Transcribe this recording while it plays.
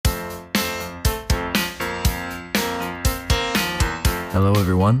Hello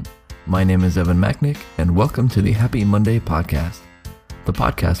everyone, my name is Evan Macknick and welcome to the Happy Monday podcast, the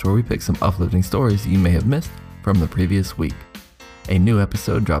podcast where we pick some uplifting stories you may have missed from the previous week. A new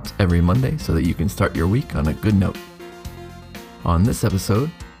episode drops every Monday so that you can start your week on a good note. On this episode,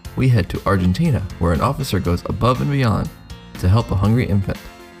 we head to Argentina where an officer goes above and beyond to help a hungry infant.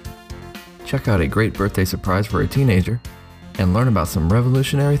 Check out a great birthday surprise for a teenager and learn about some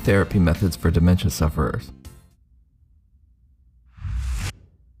revolutionary therapy methods for dementia sufferers.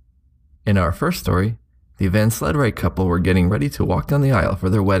 In our first story, the Van Sledwright couple were getting ready to walk down the aisle for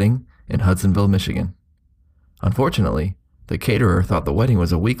their wedding in Hudsonville, Michigan. Unfortunately, the caterer thought the wedding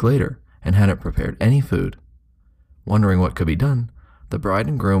was a week later and hadn't prepared any food. Wondering what could be done, the bride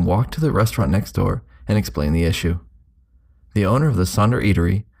and groom walked to the restaurant next door and explained the issue. The owner of the Sonder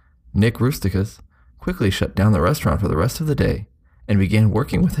Eatery, Nick Rusticus, quickly shut down the restaurant for the rest of the day and began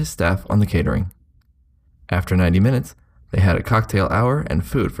working with his staff on the catering. After 90 minutes, they had a cocktail hour and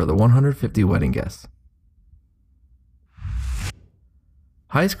food for the 150 wedding guests.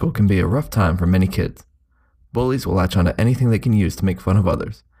 High school can be a rough time for many kids. Bullies will latch onto anything they can use to make fun of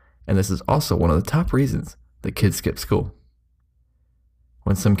others, and this is also one of the top reasons that kids skip school.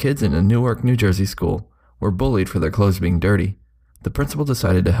 When some kids in a Newark, New Jersey school were bullied for their clothes being dirty, the principal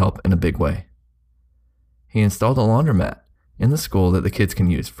decided to help in a big way. He installed a laundromat in the school that the kids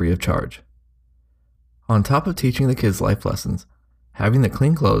can use free of charge. On top of teaching the kids life lessons, having the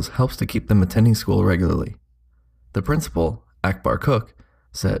clean clothes helps to keep them attending school regularly. The principal, Akbar Cook,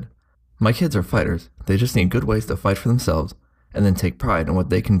 said, "My kids are fighters. They just need good ways to fight for themselves and then take pride in what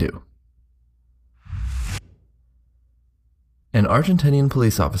they can do." An Argentinian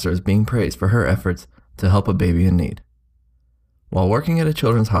police officer is being praised for her efforts to help a baby in need. While working at a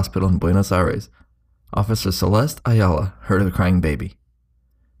children's hospital in Buenos Aires, Officer Celeste Ayala heard of a crying baby.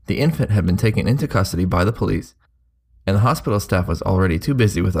 The infant had been taken into custody by the police, and the hospital staff was already too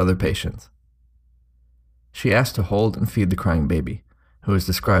busy with other patients. She asked to hold and feed the crying baby, who was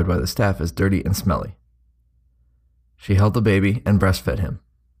described by the staff as dirty and smelly. She held the baby and breastfed him.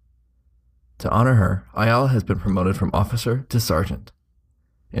 To honor her, Ayala has been promoted from officer to sergeant.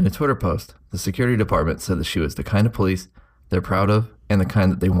 In a Twitter post, the security department said that she was the kind of police they're proud of and the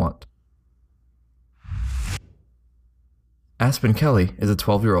kind that they want. Aspen Kelly is a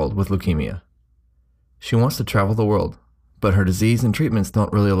 12-year-old with leukemia. She wants to travel the world, but her disease and treatments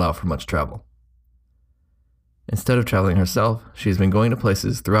don't really allow for much travel. Instead of traveling herself, she's been going to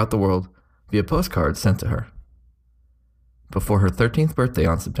places throughout the world via postcards sent to her. Before her 13th birthday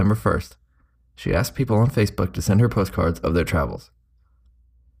on September 1st, she asked people on Facebook to send her postcards of their travels.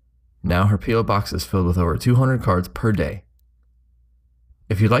 Now her P.O. box is filled with over 200 cards per day.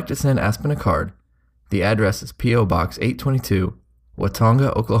 If you'd like to send Aspen a card, the address is P.O. Box 822,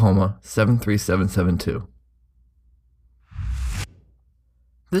 Watonga, Oklahoma 73772.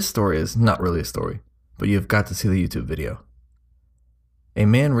 This story is not really a story, but you've got to see the YouTube video. A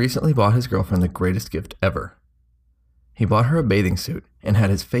man recently bought his girlfriend the greatest gift ever. He bought her a bathing suit and had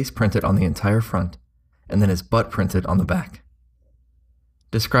his face printed on the entire front, and then his butt printed on the back.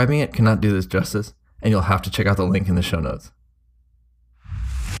 Describing it cannot do this justice, and you'll have to check out the link in the show notes.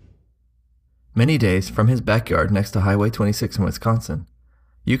 Many days from his backyard next to Highway 26 in Wisconsin,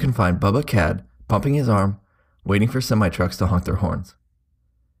 you can find Bubba Cad pumping his arm, waiting for semi-trucks to honk their horns.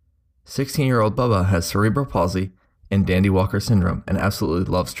 16-year-old Bubba has cerebral palsy and Dandy Walker syndrome and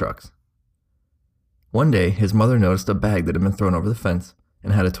absolutely loves trucks. One day, his mother noticed a bag that had been thrown over the fence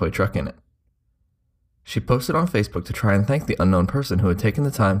and had a toy truck in it. She posted on Facebook to try and thank the unknown person who had taken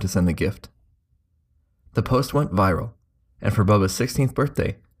the time to send the gift. The post went viral, and for Bubba's 16th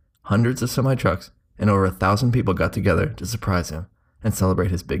birthday, hundreds of semi-trucks and over 1,000 people got together to surprise him and celebrate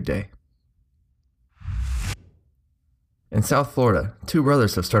his big day. In South Florida, two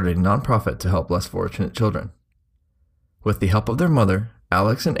brothers have started a nonprofit to help less fortunate children. With the help of their mother,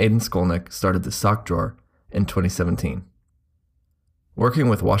 Alex and Aiden Skolnick started the Sock Drawer in 2017. Working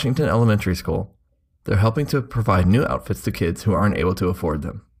with Washington Elementary School, they're helping to provide new outfits to kids who aren't able to afford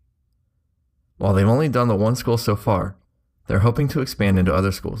them. While they've only done the one school so far, they're hoping to expand into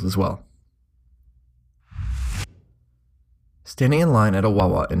other schools as well. Standing in line at a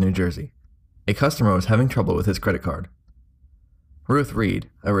Wawa in New Jersey, a customer was having trouble with his credit card. Ruth Reed,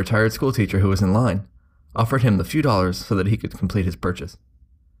 a retired school teacher who was in line, offered him the few dollars so that he could complete his purchase.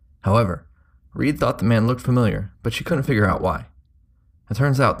 However, Reed thought the man looked familiar, but she couldn't figure out why. It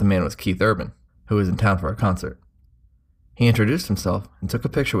turns out the man was Keith Urban, who was in town for a concert. He introduced himself and took a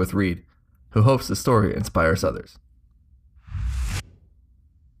picture with Reed, who hopes the story inspires others.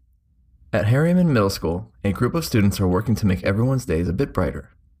 At Harriman Middle School, a group of students are working to make everyone's days a bit brighter.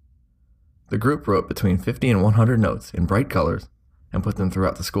 The group wrote between 50 and 100 notes in bright colors and put them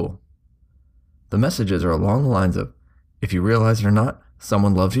throughout the school. The messages are along the lines of, if you realize it or not,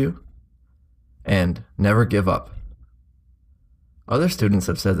 someone loves you, and never give up. Other students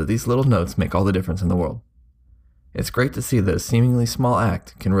have said that these little notes make all the difference in the world. It's great to see that a seemingly small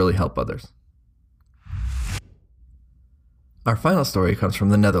act can really help others. Our final story comes from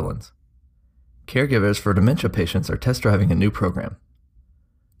the Netherlands. Caregivers for dementia patients are test driving a new program.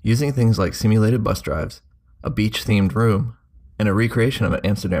 Using things like simulated bus drives, a beach-themed room, and a recreation of an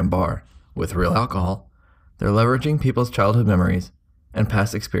Amsterdam bar with real alcohol, they're leveraging people's childhood memories and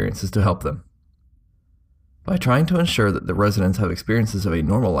past experiences to help them. By trying to ensure that the residents have experiences of a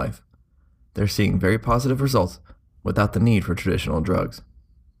normal life, they're seeing very positive results without the need for traditional drugs.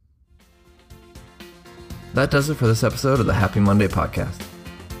 That does it for this episode of the Happy Monday podcast.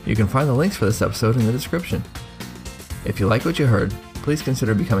 You can find the links for this episode in the description. If you like what you heard, please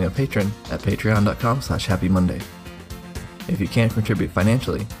consider becoming a patron at patreon.com/happymonday. If you can't contribute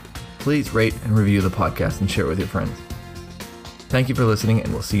financially, please rate and review the podcast and share it with your friends. Thank you for listening,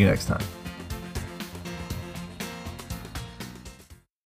 and we'll see you next time.